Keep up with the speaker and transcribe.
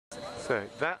So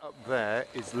that up there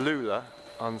is Lula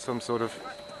on some sort of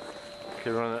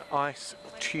on an ice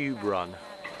tube run.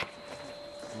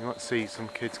 You might see some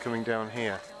kids coming down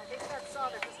here.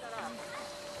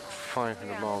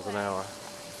 500 miles an hour.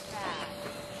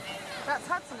 That's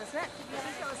Hudson, isn't it?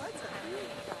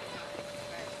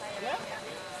 Yeah.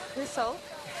 Who's Sol?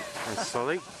 There's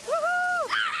Solly.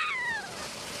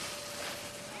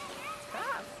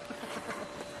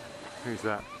 Who's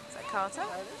that? Is that Carter?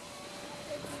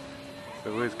 So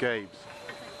where's Gabe's?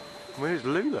 Where's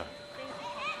Lula?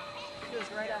 She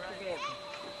was right after Gabe.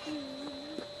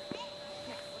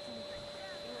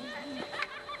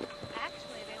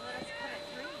 Actually, they let us put it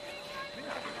 3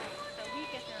 minutes. So we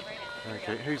get there right at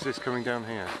 3. Okay, who's this coming down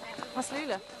here? That's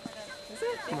Lula. Is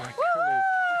it? Oh my goodness!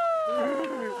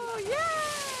 Oh yeah!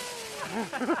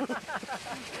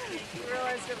 You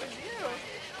realised it was you.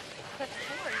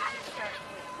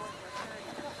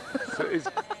 So is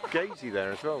Gazy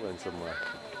there as well then somewhere?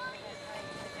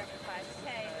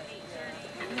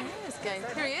 Here's Gabe.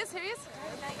 Here he is, here he is.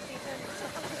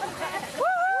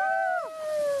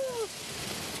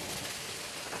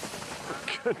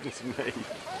 Goodness me!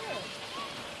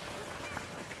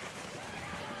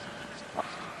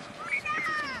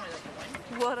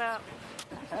 What up?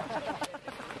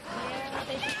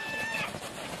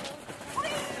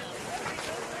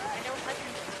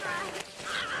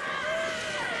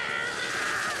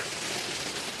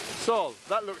 Sol,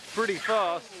 that looks pretty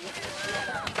fast.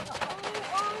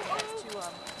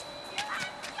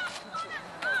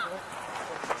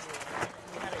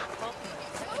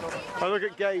 Oh, look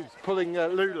at Gabe's pulling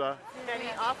Lula. Any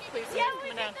off, please. Yeah,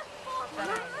 Coming down.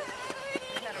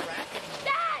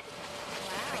 Dad!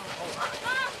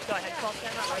 Wow. Go ahead, call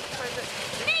stand up. Where is it?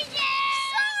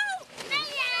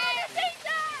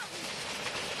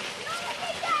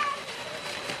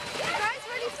 You guys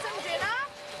ready for some dinner?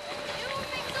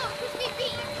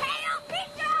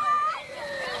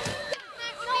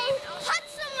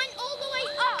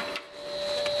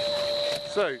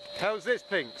 So, how's this,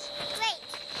 Pinks?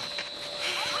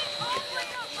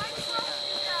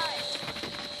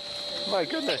 My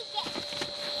goodness.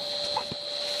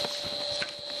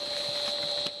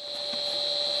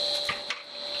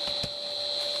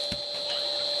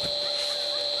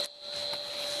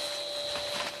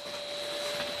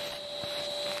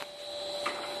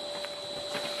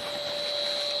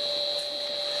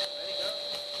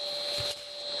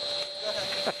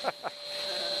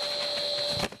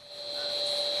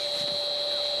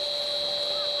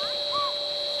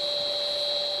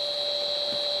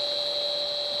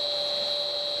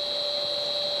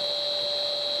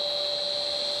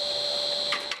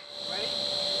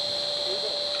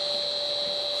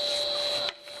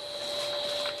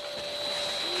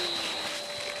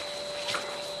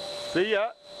 See ya!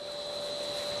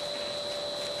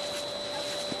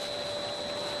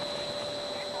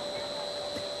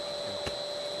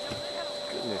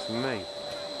 Goodness me!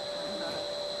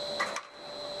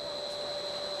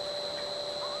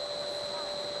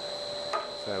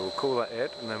 So we'll call that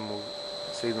it and then we'll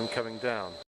see them coming down.